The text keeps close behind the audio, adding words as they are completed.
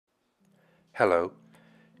Hello,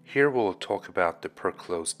 here we'll talk about the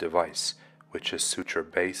Perclose device, which is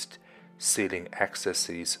suture-based, sealing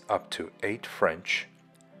accesses up to 8 French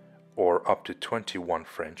or up to 21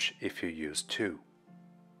 French if you use 2.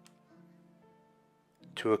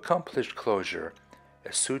 To accomplish closure,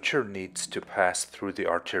 a suture needs to pass through the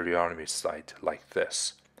arteriotomy site like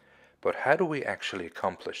this. But how do we actually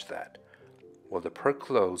accomplish that? Well, the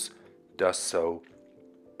Perclose does so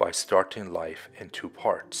by starting life in 2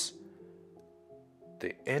 parts.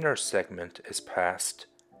 The inner segment is passed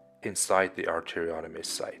inside the arteriotomy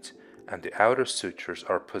site, and the outer sutures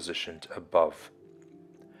are positioned above.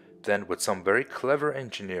 Then, with some very clever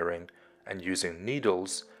engineering and using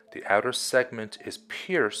needles, the outer segment is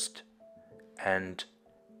pierced and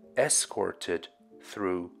escorted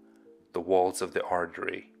through the walls of the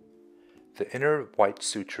artery. The inner white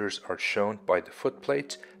sutures are shown by the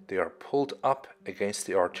footplate. They are pulled up against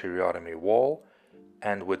the arteriotomy wall,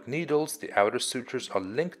 and with needles, the outer sutures are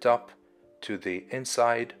linked up to the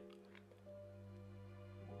inside.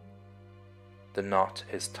 The knot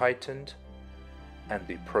is tightened, and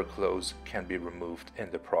the Perclose can be removed in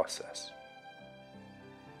the process.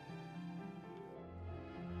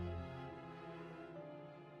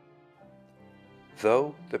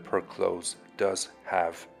 Though the Perclose does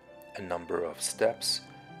have a number of steps,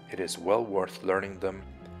 it is well worth learning them.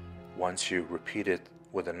 Once you repeat it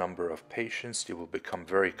with a number of patients, you will become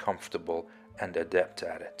very comfortable and adept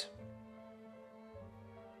at it.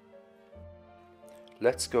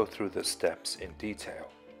 Let's go through the steps in detail.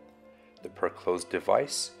 The Perclose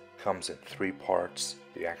device comes in 3 parts: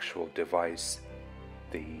 the actual device,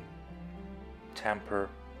 the tamper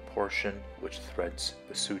portion which threads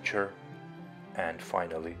the suture, and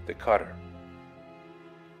finally the cutter.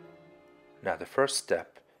 Now the first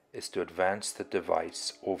step is to advance the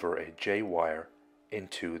device over a J-wire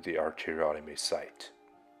into the arteriotomy site.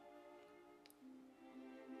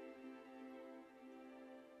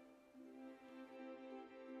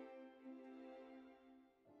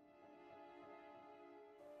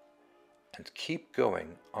 And keep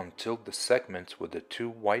going until the segment with the 2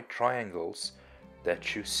 white triangles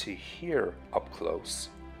that you see here up close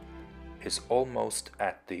is almost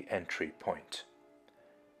at the entry point.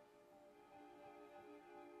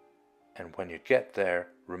 And when you get there,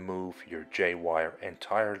 remove your J-wire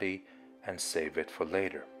entirely and save it for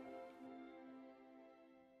later.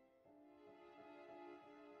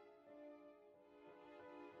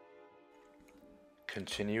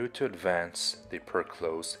 Continue to advance the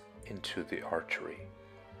Perclose into the artery.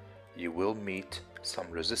 You will meet some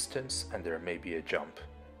resistance and there may be a jump.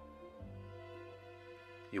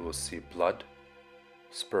 You will see blood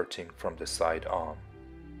spurting from the side arm.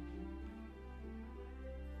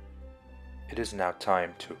 It is now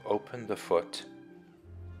time to open the foot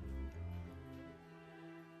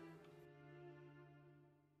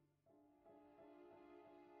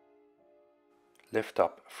lift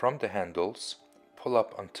up from the handles, pull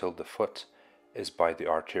up until the foot is by the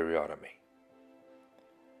arteriotomy.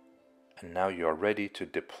 And now you are ready to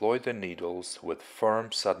deploy the needles with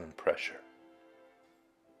firm sudden pressure.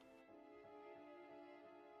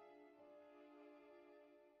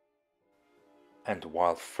 And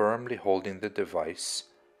while firmly holding the device,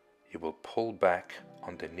 you will pull back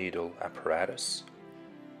on the needle apparatus,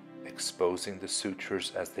 exposing the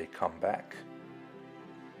sutures as they come back.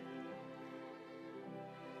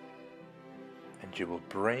 And you will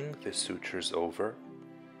bring the sutures over,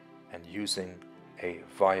 and using a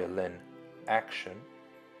violin action,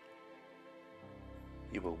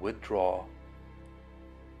 you will withdraw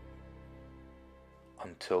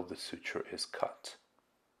until the suture is cut.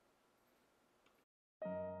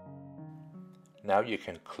 Now you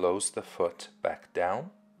can close the foot back down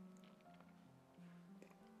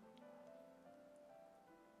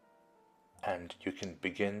and you can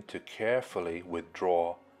begin to carefully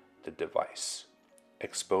withdraw the device,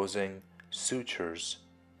 exposing sutures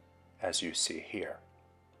as you see here.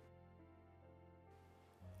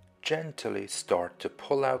 Gently start to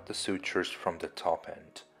pull out the sutures from the top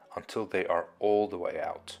end until they are all the way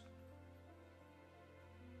out.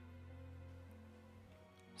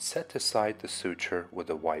 Set aside the suture with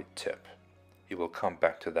a white tip. You will come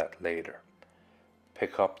back to that later.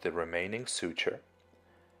 Pick up the remaining suture,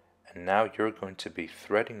 and now you're going to be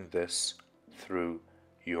threading this through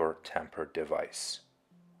your tamper device.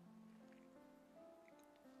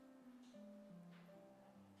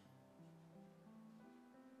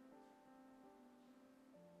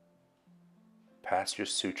 Pass your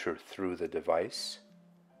suture through the device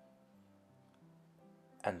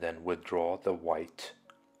and then withdraw the white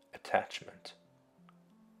attachment.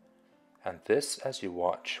 And this, as you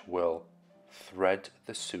watch, will thread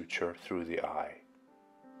the suture through the eye.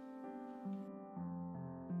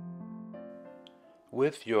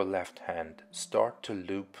 With your left hand, start to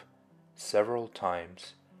loop several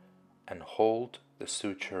times and hold the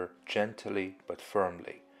suture gently but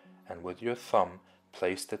firmly, and with your thumb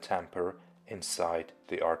place the tamper inside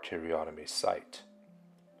the arteriotomy site.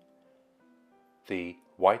 The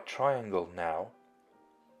white triangle now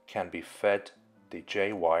can be fed the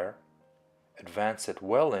J wire. Advance it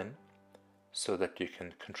well in so that you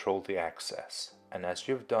can control the access, and as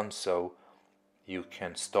you've done so, you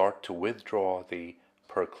can start to withdraw the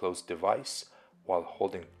Perclose device while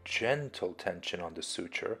holding gentle tension on the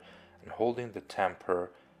suture and holding the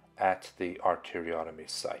tamper at the arteriotomy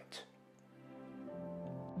site.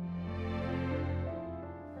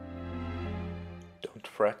 Don't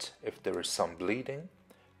fret if there is some bleeding.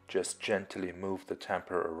 Just gently move the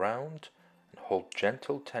tamper around and hold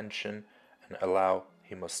gentle tension and allow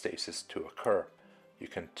hemostasis to occur. You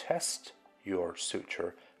can test your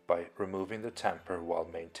suture by removing the tamper while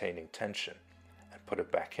maintaining tension and put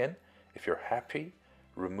it back in. If you're happy,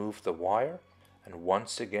 remove the wire, and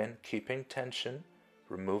once again, keeping tension,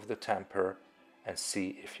 remove the tamper and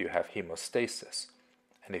see if you have hemostasis.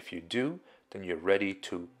 And if you do, then you're ready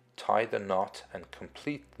to tie the knot and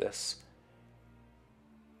complete this.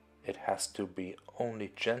 It has to be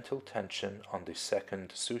only gentle tension on the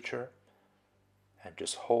second suture, and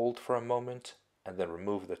just hold for a moment and then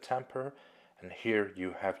remove the tamper, and here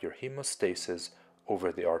you have your hemostasis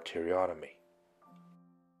over the arteriotomy.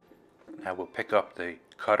 Now we'll pick up the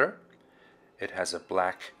cutter. It has a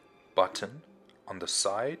black button on the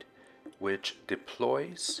side which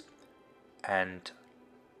deploys and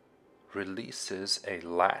releases a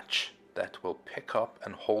latch that will pick up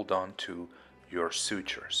and hold on to your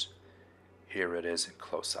sutures. Here it is in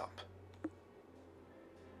close-up.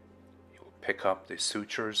 You will pick up the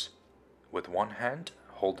sutures with one hand,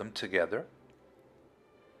 hold them together,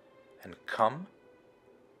 and come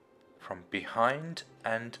from behind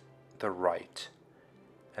and the right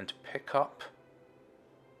and pick up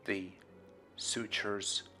the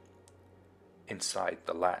sutures inside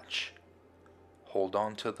the latch. Hold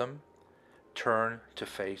on to them, turn to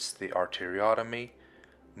face the arteriotomy,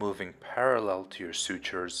 moving parallel to your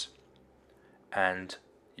sutures, and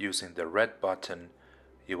using the red button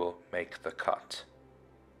you will make the cut.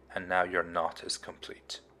 And now your knot is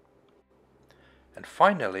complete. And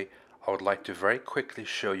finally, I would like to very quickly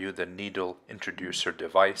show you the needle introducer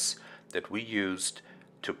device that we used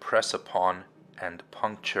to press upon and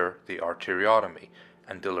puncture the arteriotomy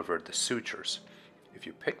and deliver the sutures. If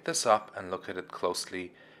you pick this up and look at it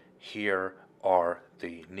closely, here are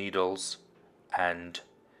the needles, and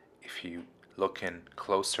if you look in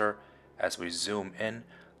closer, as we zoom in,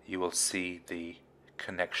 you will see the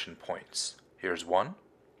connection points. Here's one.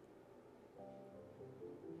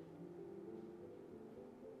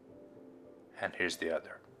 And here's the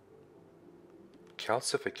other.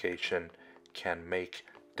 Calcification can make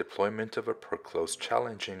deployment of a Perclose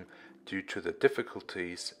challenging due to the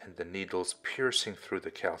difficulties in the needles piercing through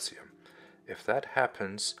the calcium. If that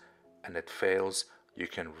happens and it fails, you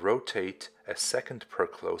can rotate a second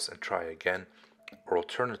Perclose and try again, or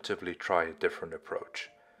alternatively try a different approach.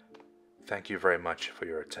 Thank you very much for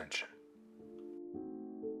your attention.